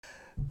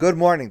Good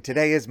morning.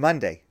 Today is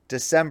Monday,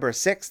 December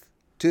 6th,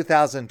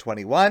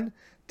 2021.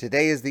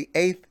 Today is the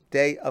 8th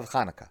day of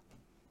Hanukkah.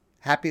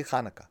 Happy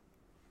Hanukkah.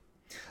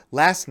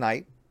 Last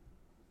night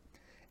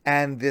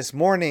and this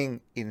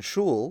morning in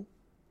Shul,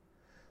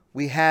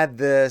 we had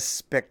the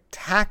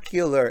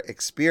spectacular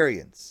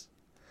experience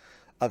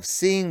of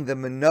seeing the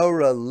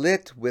menorah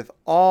lit with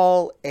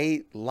all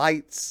 8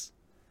 lights.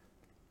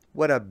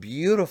 What a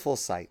beautiful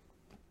sight.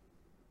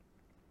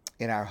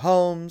 In our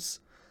homes,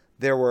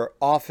 there were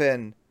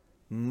often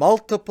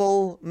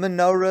multiple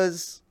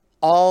menorahs,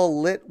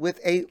 all lit with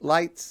 8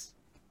 lights.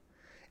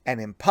 And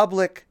in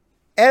public,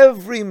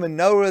 every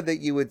menorah that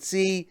you would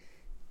see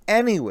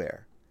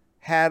anywhere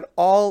had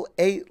all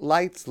 8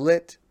 lights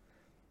lit.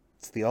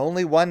 It's the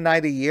only one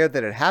night a year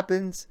that it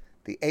happens,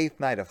 the 8th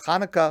night of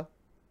Hanukkah.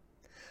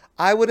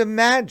 I would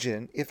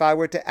imagine, if I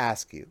were to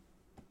ask you,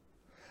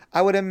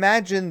 I would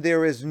imagine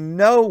there is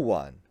no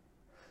one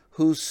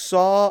who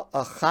saw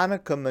a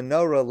Hanukkah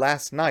menorah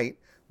last night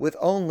with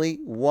only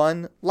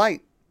one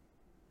light,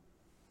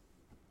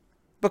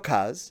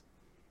 because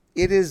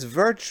it is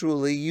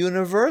virtually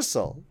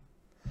universal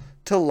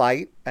to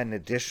light an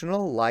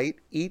additional light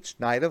each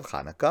night of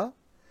Hanukkah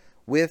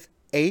with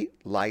 8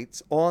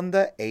 lights on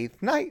the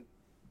 8th night.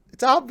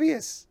 It's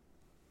obvious,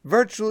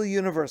 virtually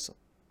universal.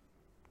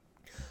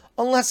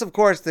 Unless, of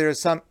course, there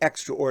is some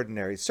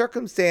extraordinary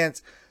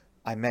circumstance.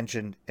 I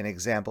mentioned an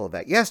example of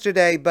that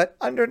yesterday, but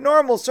under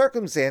normal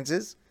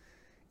circumstances,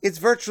 it's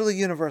virtually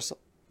universal.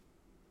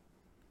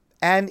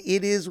 And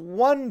it is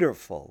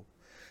wonderful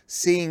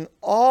seeing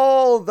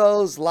all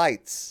those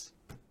lights.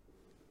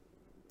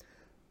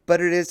 But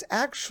it is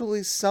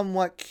actually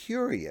somewhat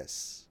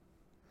curious,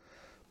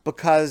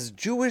 because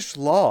Jewish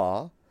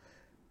law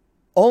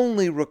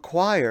only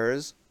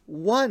requires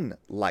one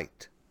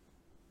light.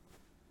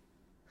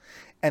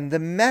 And the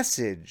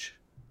message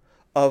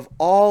of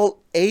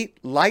all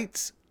 8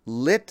 lights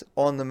lit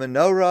on the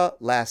menorah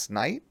last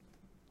night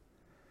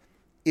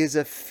is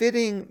a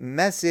fitting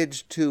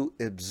message to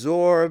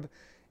absorb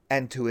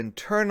and to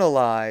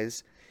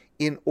internalize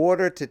in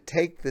order to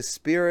take the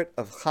spirit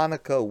of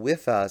Hanukkah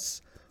with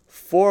us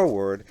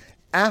forward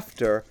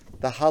after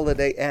the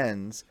holiday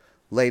ends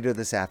later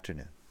this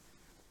afternoon.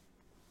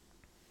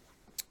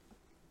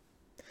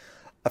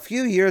 A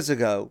few years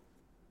ago,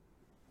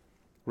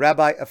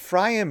 Rabbi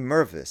Ephraim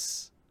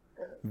Mervis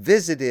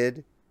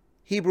visited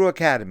Hebrew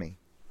Academy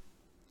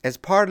as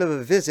part of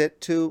a visit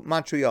to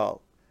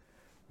Montreal.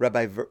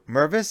 Rabbi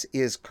Mervis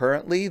is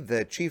currently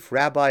the chief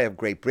rabbi of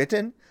Great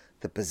Britain,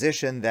 the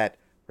position that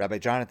Rabbi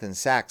Jonathan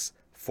Sacks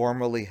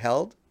formerly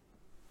held.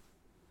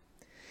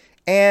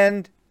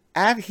 And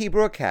at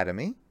Hebrew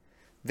Academy,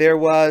 there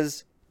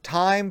was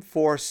time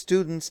for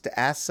students to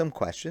ask some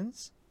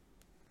questions.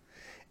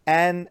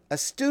 And a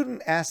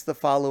student asked the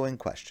following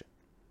question.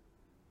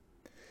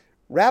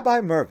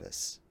 Rabbi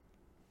Mervis,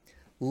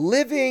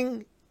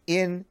 living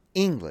in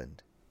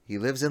England, he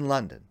lives in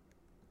London,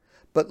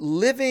 but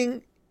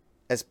living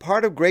as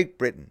part of Great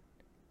Britain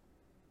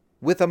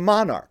with a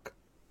monarch,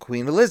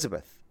 Queen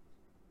Elizabeth.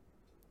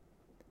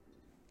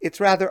 It's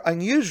rather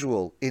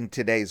unusual in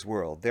today's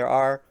world. There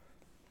are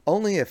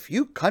only a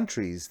few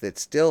countries that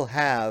still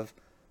have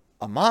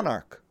a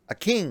monarch, a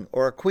king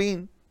or a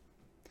queen.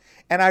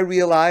 And I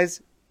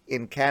realize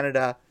in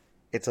Canada,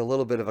 it's a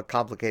little bit of a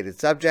complicated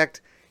subject.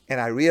 And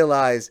I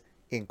realize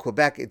in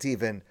Quebec, it's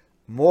even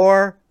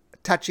more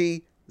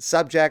touchy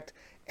subject.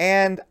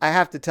 And I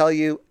have to tell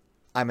you,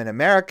 I'm an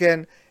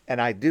American, and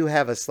I do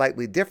have a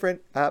slightly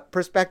different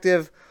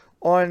perspective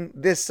on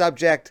this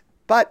subject.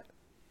 But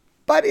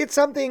it's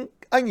something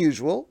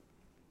unusual.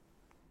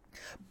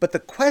 But the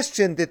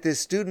question that this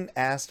student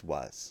asked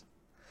was,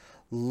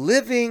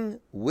 living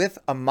with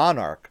a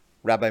monarch,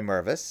 Rabbi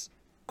Mervis,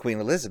 Queen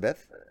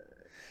Elizabeth,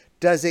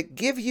 does it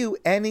give you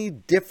any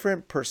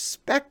different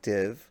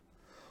perspective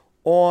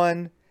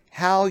on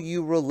how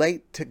you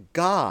relate to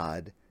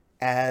God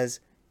as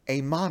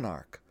a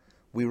monarch?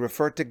 We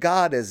refer to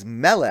God as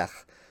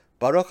Melech,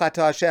 Baruch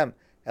Atah Hashem,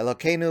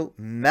 Elokeinu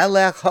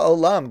Melech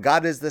HaOlam.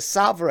 God is the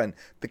sovereign,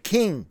 the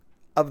king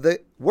of the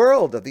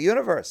world, of the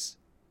universe.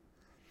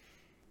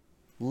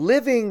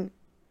 Living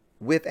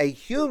with a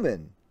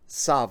human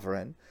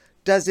sovereign,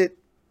 does it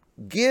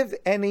give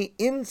any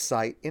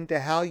insight into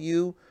how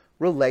you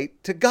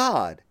relate to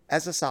God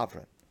as a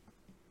sovereign?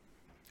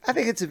 I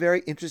think it's a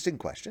very interesting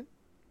question.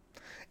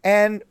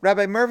 And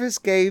Rabbi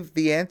Mervis gave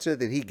the answer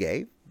that he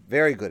gave.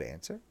 Very good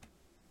answer.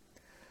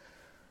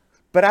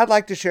 But I'd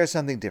like to share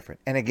something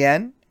different. And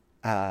again,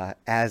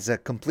 as a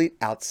complete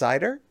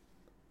outsider,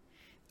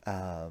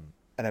 an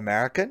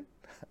American,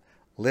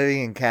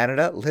 living in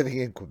Canada, living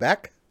in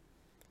Quebec.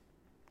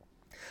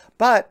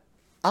 But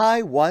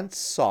I once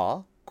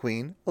saw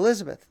Queen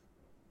Elizabeth.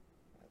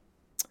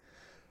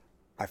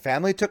 Our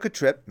family took a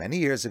trip many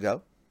years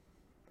ago,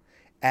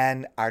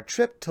 and our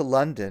trip to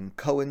London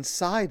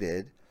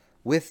coincided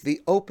with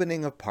the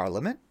opening of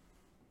Parliament.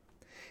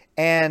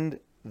 And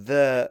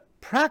the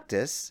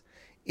practice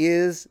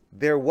is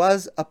there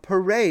was a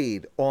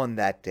parade on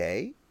that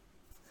day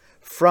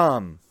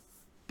from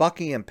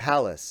Buckingham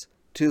Palace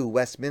to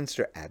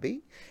Westminster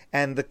Abbey,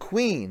 and the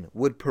Queen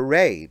would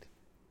parade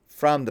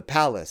from the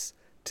palace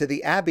to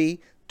the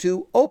Abbey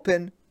to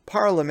open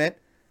Parliament,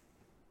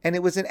 and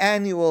it was an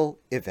annual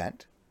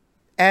event,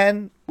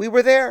 and we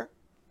were there.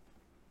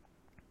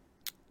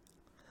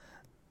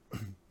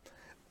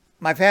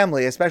 My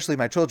family, especially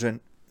my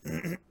children,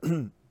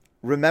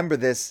 remember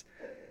this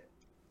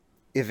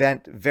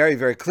event very,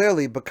 very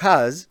clearly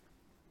because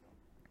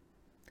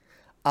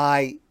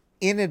I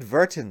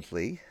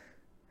inadvertently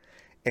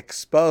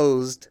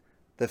exposed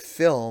the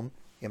film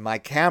in my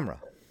camera.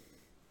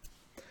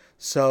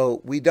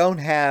 So we don't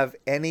have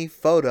any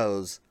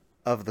photos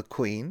of the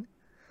Queen,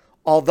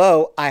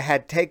 although I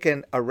had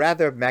taken a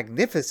rather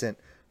magnificent,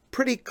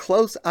 pretty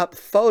close-up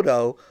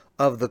photo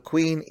of the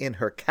Queen in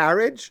her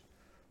carriage.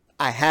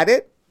 I had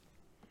it,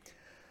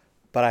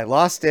 but I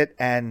lost it,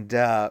 and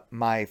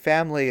my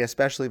family,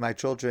 especially my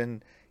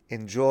children,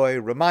 enjoy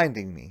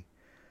reminding me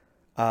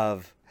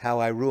of how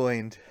I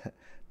ruined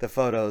the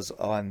photos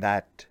on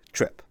that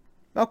trip.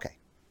 Okay.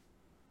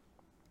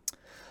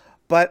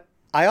 But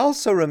I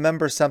also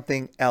remember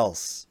something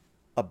else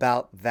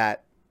about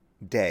that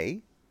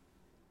day,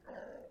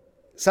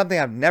 something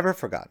I've never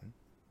forgotten,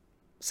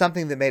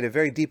 something that made a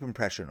very deep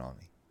impression on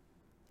me.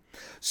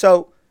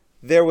 So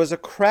there was a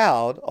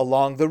crowd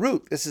along the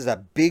route. This is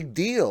a big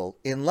deal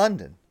in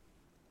London.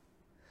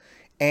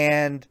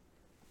 And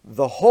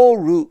the whole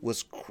route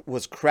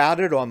was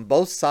crowded on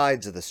both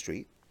sides of the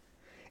street.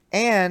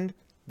 And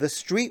the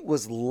street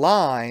was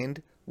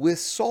lined with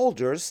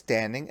soldiers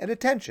standing at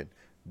attention.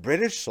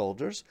 British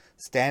soldiers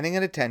standing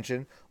at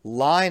attention,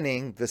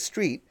 lining the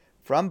street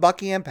from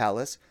Buckingham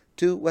Palace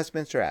to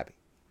Westminster Abbey.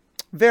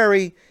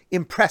 Very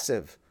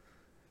impressive,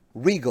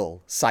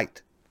 regal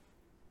sight.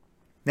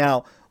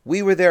 Now,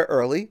 we were there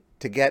early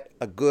to get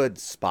a good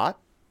spot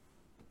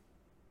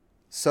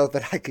so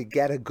that I could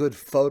get a good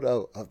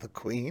photo of the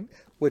Queen,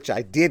 which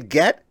I did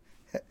get,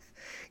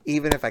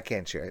 even if I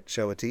can't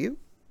show it to you.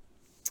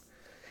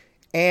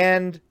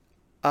 And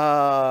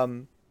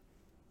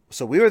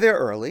so we were there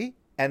early,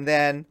 and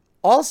then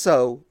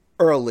also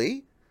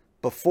early,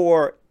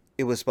 before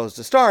it was supposed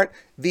to start,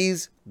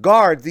 these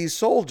guards, these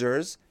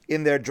soldiers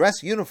in their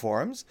dress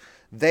uniforms,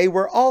 they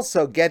were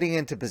also getting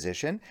into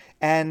position,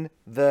 and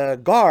the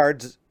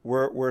guards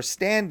were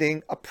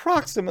standing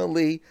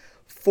approximately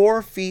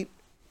 4 feet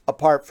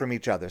apart from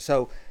each other.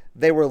 So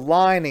they were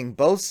lining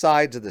both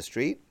sides of the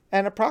street,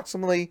 and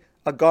approximately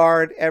a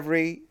guard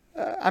every,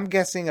 I'm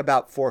guessing,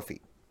 about 4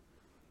 feet.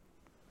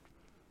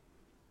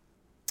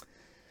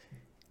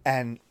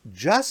 And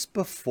just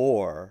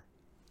before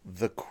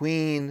the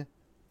Queen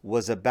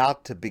was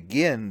about to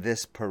begin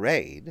this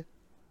parade,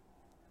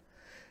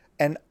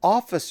 an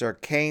officer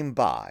came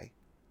by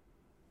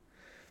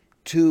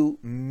to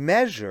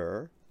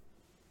measure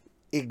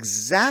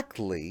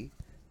exactly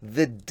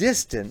the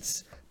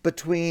distance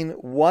between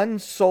one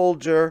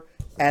soldier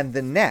and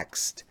the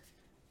next.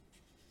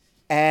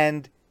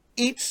 And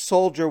each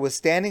soldier was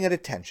standing at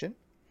attention,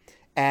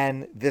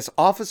 and this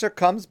officer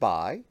comes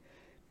by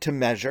to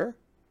measure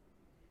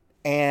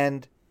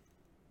and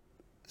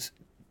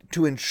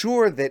to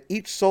ensure that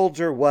each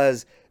soldier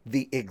was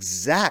the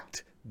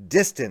exact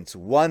distance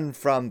one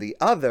from the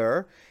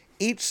other.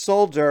 Each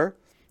soldier,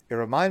 it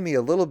reminded me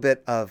a little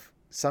bit of,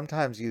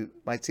 sometimes you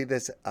might see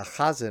this, a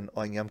chazan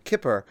on Yom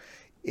Kippur.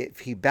 If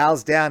he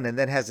bows down and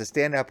then has to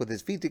stand up with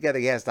his feet together,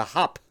 he has to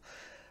hop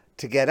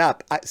to get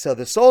up. So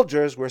the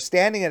soldiers were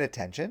standing at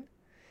attention,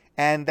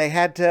 and they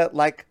had to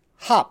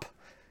hop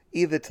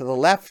either to the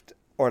left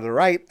or the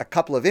right a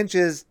couple of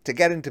inches to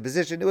get into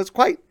position. It was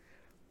quite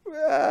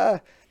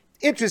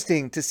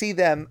interesting to see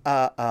them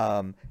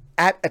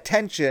at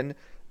attention,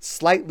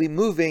 slightly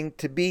moving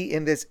to be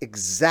in this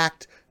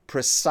exact,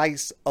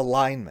 precise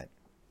alignment.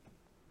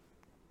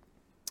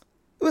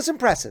 It was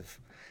impressive.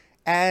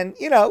 And,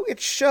 it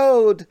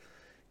showed,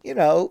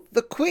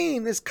 the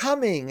Queen is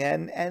coming,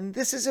 and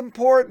this is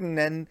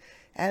important,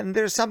 and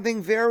there's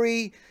something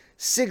very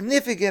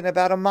significant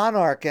about a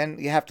monarch, and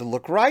you have to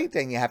look right,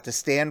 and you have to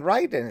stand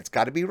right, and it's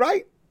got to be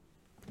right.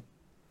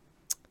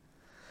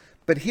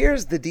 But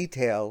here's the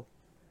detail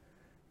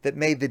that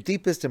made the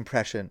deepest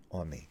impression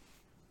on me.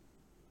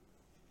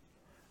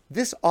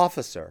 This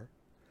officer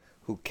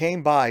who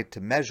came by to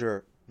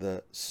measure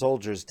the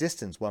soldiers'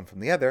 distance one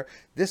from the other,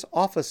 this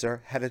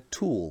officer had a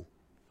tool.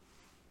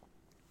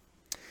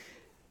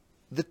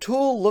 The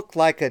tool looked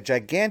like a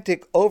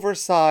gigantic,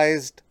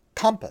 oversized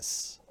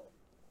compass,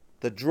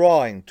 the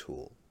drawing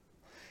tool.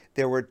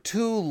 There were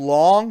 2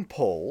 long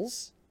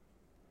poles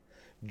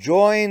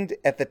joined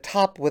at the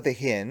top with a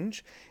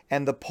hinge,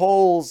 and the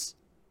poles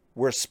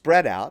were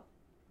spread out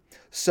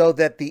so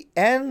that the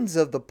ends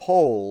of the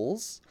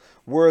poles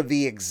were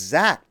the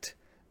exact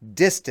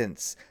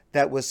distance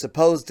that was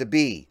supposed to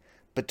be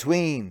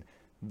between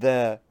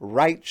the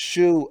right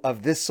shoe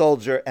of this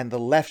soldier and the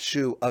left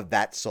shoe of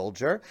that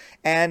soldier.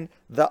 And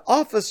the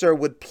officer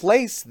would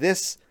place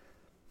this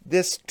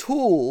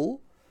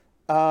tool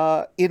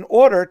in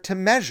order to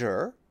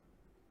measure,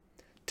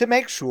 to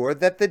make sure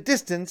that the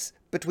distance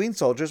between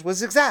soldiers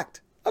was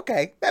exact.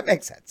 Okay, that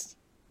makes sense.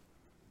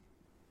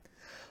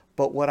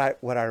 But what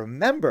I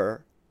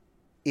remember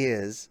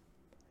is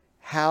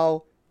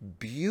how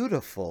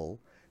beautiful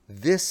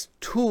this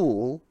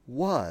tool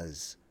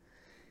was.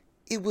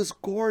 It was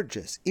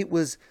gorgeous. It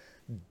was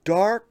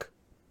dark,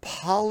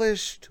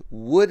 polished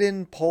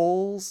wooden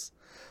poles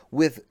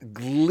with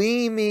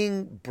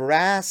gleaming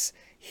brass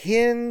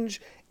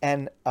hinge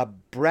and a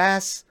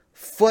brass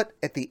foot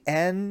at the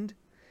end.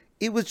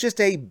 It was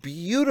just a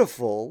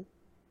beautiful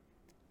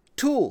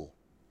tool.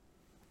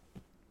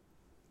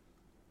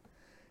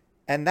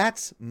 And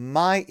that's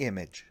my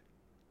image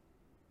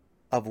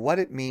of what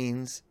it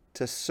means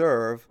to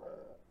serve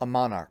a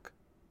monarch.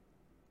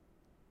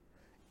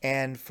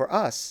 And for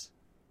us,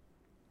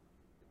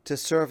 to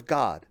serve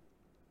God.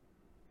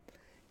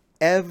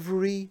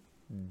 Every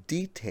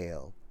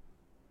detail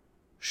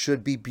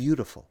should be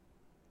beautiful.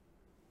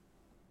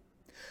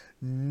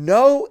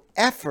 No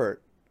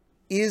effort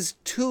is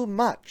too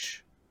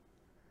much.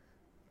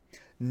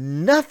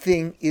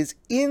 Nothing is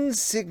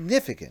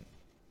insignificant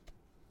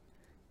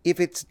if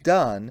it's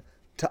done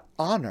to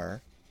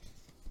honor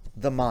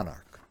the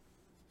monarch.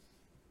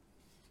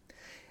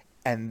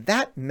 And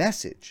that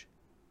message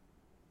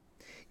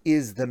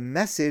is the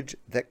message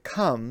that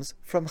comes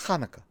from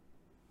Hanukkah.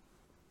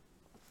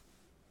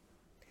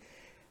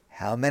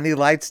 How many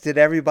lights did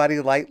everybody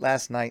light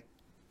last night?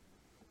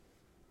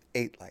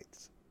 8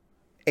 lights.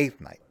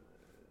 8th night.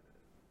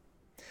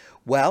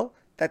 Well,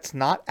 that's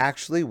not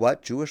actually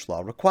what Jewish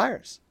law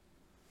requires.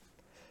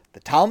 The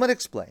Talmud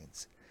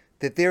explains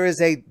that there is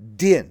a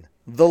din,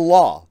 the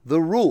law,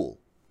 the rule,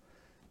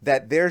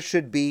 that there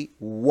should be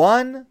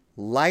 1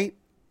 light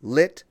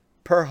lit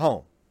per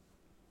home.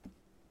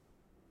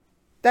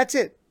 That's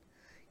it.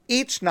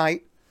 Each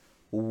night,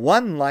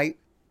 1 light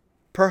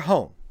per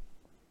home.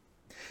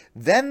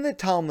 Then the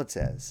Talmud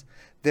says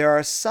there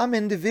are some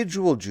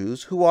individual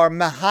Jews who are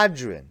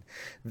mahadrin.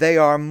 They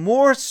are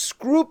more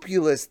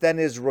scrupulous than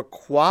is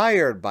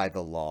required by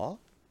the law.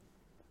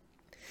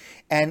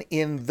 And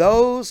in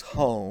those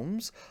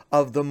homes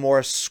of the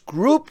more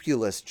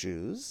scrupulous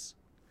Jews,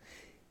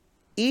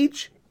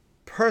 each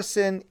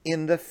person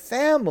in the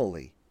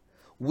family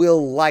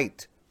will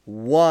light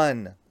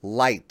 1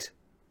 light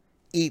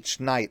each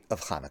night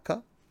of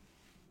Hanukkah.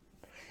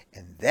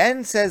 And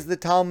then, says the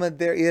Talmud,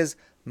 there is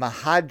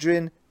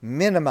mahadrin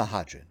min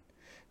mahadrin.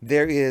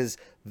 There is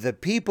the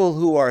people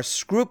who are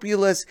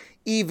scrupulous,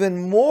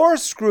 even more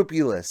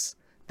scrupulous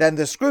than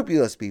the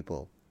scrupulous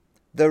people.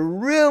 The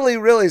really,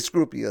 really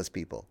scrupulous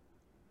people.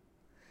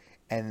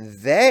 And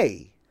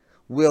they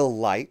will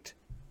light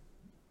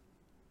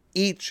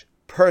each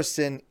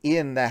person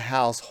in the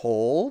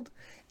household,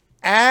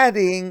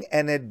 adding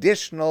an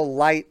additional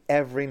light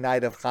every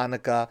night of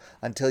Hanukkah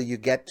until you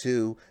get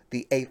to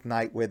the 8th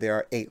night where there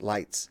are 8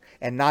 lights.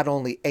 And not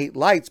only 8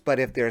 lights, but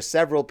if there are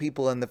several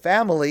people in the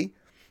family,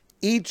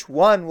 each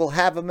one will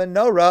have a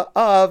menorah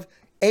of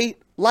 8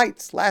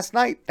 lights last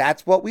night.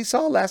 That's what we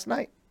saw last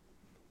night.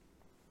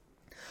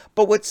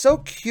 But what's so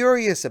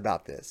curious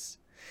about this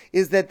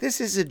is that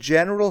this is a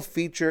general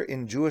feature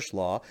in Jewish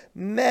law,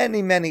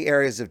 many, many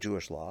areas of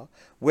Jewish law,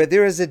 where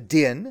there is a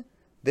din,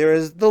 there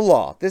is the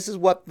law. This is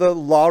what the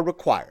law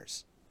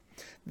requires.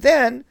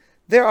 Then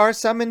there are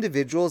some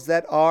individuals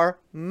that are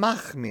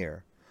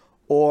machmir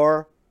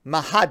or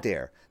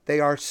mahader. They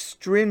are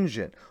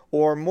stringent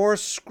or more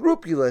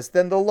scrupulous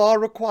than the law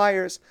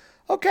requires.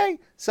 Okay,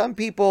 some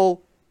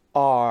people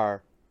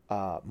are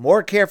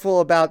more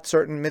careful about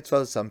certain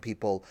mitzvahs. Some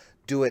people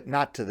do it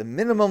not to the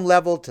minimum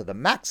level, to the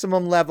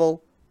maximum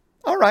level.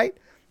 All right.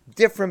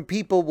 Different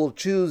people will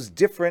choose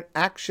different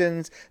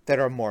actions that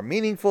are more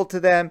meaningful to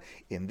them.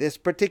 In this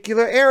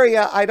particular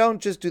area, I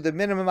don't just do the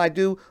minimum, I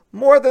do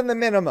more than the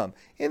minimum.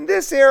 In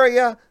this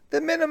area, the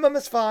minimum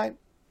is fine.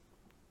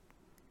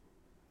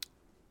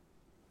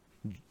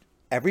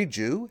 Every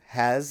Jew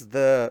has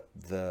the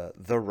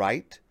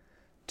right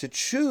to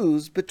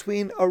choose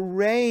between a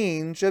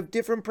range of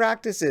different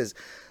practices.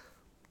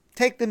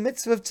 Take the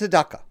mitzvah of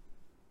tzedakah,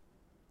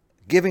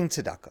 giving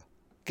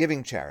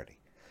charity.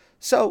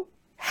 So,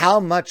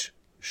 how much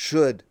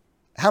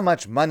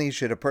money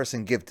should a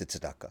person give to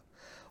tzedakah?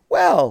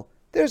 Well,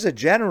 there's a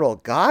general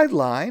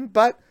guideline,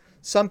 but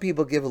some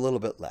people give a little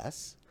bit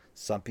less.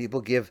 Some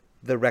people give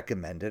the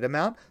recommended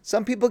amount.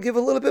 Some people give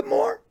a little bit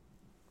more.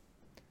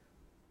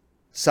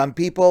 Some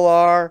people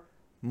are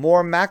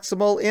more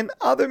maximal in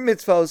other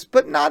mitzvos,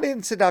 but not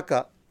in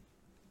tzedakah.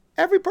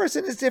 Every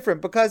person is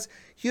different because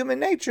human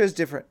nature is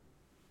different.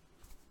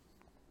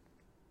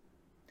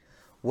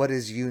 What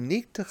is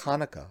unique to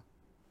Hanukkah,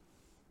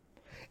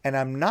 and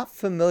I'm not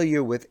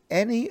familiar with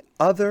any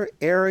other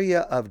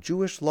area of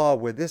Jewish law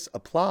where this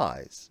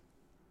applies,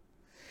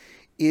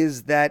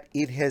 is that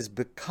it has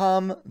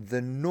become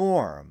the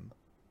norm,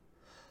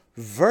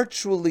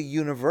 virtually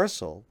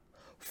universal,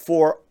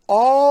 for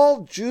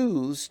all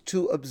Jews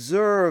to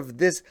observe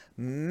this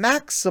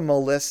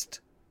maximalist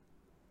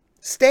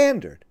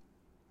standard.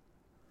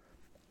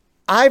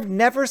 I've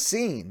never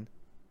seen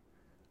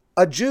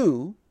a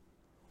Jew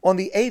on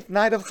the 8th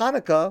night of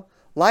Hanukkah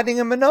lighting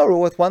a menorah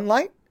with 1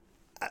 light.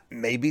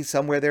 Maybe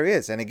somewhere there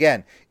is. And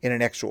again, in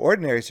an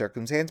extraordinary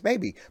circumstance,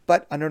 maybe.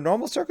 But under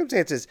normal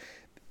circumstances,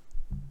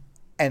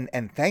 and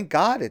thank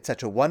God, it's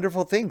such a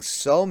wonderful thing.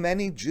 So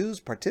many Jews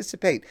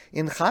participate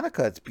in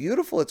Hanukkah. It's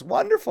beautiful. It's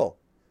wonderful.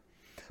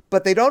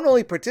 But they don't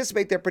only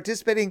participate, they're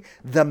participating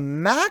the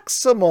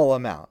maximal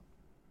amount.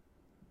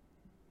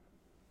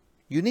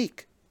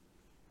 Unique.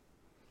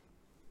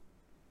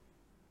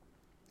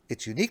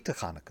 It's unique to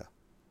Hanukkah.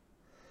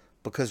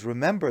 Because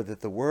remember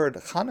that the word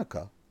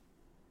Hanukkah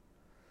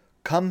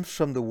comes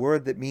from the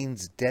word that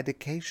means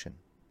dedication,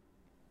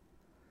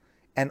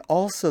 and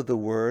also the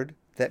word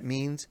that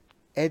means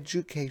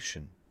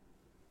education.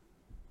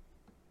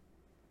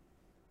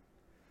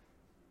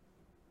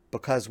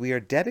 Because we are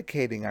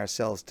dedicating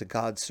ourselves to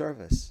God's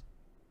service.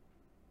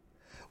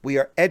 We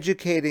are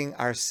educating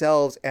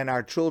ourselves and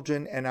our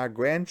children and our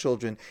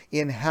grandchildren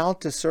in how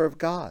to serve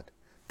God.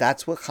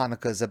 That's what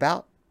Hanukkah is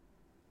about.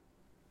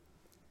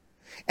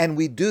 And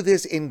we do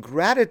this in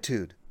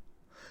gratitude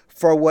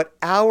for what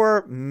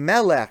our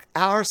Melech,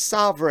 our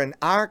sovereign,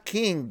 our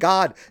King,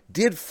 God,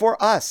 did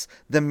for us,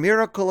 the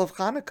miracle of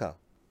Hanukkah.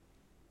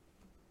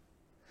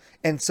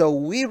 And so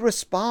we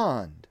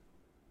respond,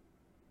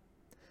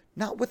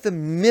 not with the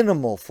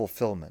minimal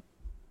fulfillment,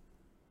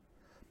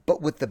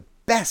 but with the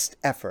best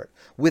effort,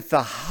 with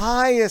the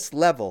highest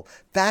level.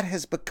 That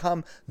has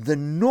become the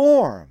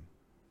norm.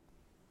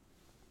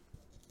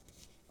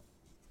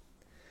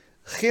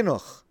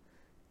 Chinuch,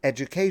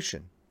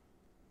 education,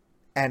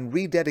 and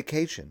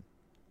rededication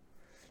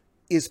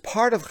is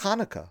part of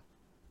Hanukkah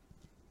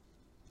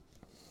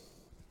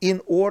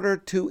in order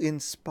to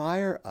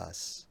inspire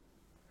us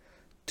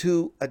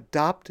to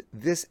adopt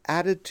this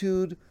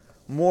attitude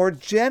more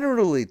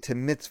generally to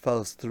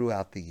mitzvos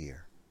throughout the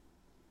year.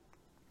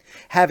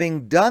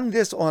 Having done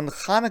this on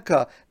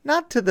Hanukkah,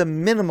 not to the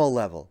minimal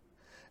level,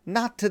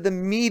 not to the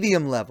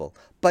medium level,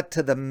 but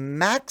to the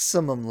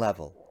maximum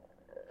level,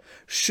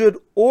 should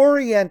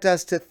orient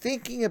us to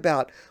thinking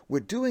about, we're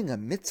doing a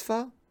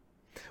mitzvah,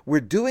 we're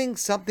doing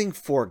something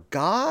for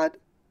God,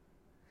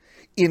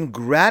 in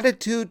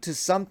gratitude to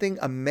something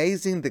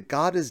amazing that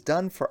God has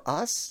done for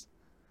us.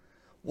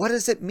 What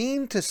does it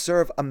mean to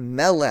serve a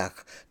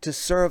melech, to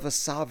serve a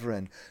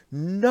sovereign?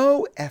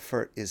 No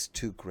effort is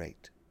too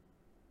great.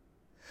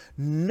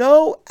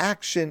 No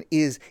action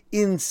is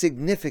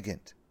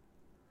insignificant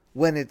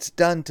when it's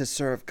done to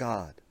serve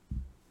God.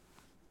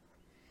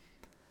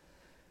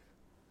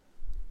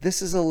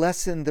 This is a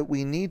lesson that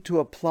we need to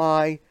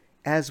apply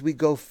as we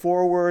go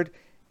forward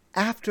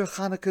after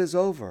Hanukkah is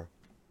over,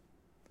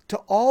 to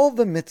all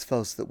the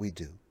mitzvos that we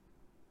do.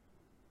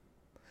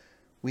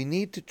 We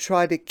need to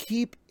try to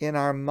keep in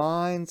our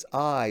mind's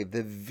eye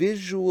the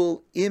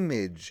visual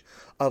image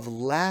of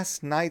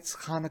last night's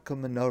Hanukkah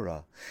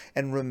menorah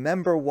and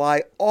remember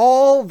why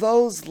all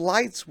those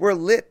lights were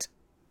lit.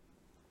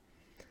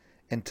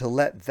 And to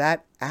let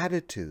that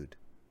attitude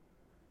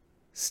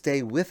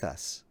stay with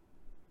us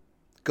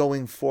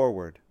going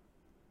forward.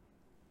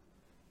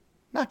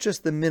 Not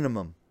just the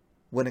minimum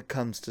when it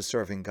comes to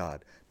serving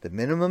God. The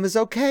minimum is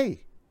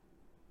okay.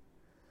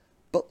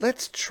 But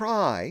let's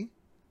try,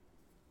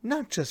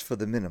 not just for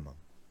the minimum,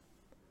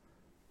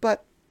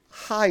 but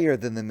higher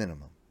than the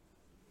minimum.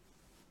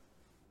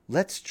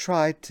 Let's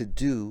try to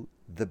do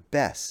the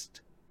best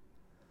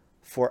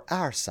for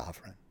our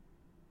sovereign,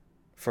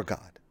 for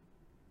God.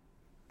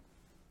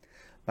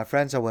 My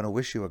friends, I want to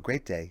wish you a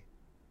great day,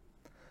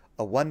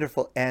 a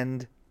wonderful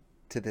end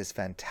to this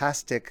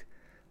fantastic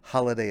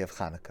holiday of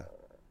Hanukkah.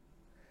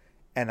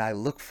 And I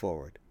look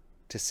forward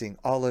to seeing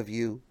all of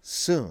you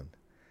soon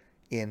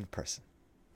in person.